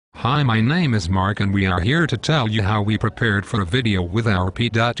Hi, my name is Mark and we are here to tell you how we prepared for a video with our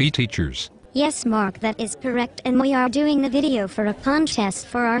P.E teachers. Yes, Mark, that is correct, and we are doing the video for a contest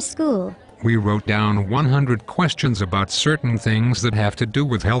for our school. We wrote down 100 questions about certain things that have to do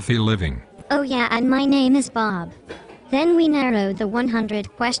with healthy living. Oh yeah, and my name is Bob. Then we narrowed the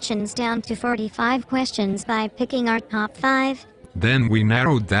 100 questions down to 45 questions by picking our top 5. Then we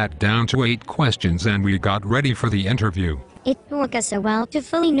narrowed that down to 8 questions and we got ready for the interview. It took us a while to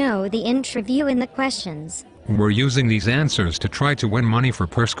fully know the interview and the questions. We're using these answers to try to win money for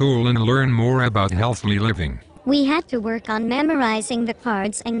per school and learn more about healthy living. We had to work on memorizing the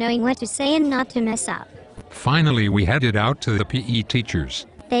cards and knowing what to say and not to mess up. Finally, we headed out to the PE teachers.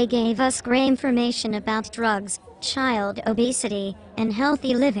 They gave us great information about drugs, child obesity, and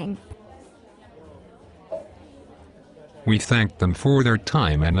healthy living. We thanked them for their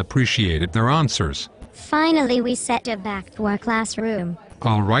time and appreciated their answers. Finally, we set it back to our classroom.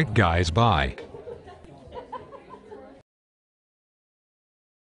 Alright guys, bye.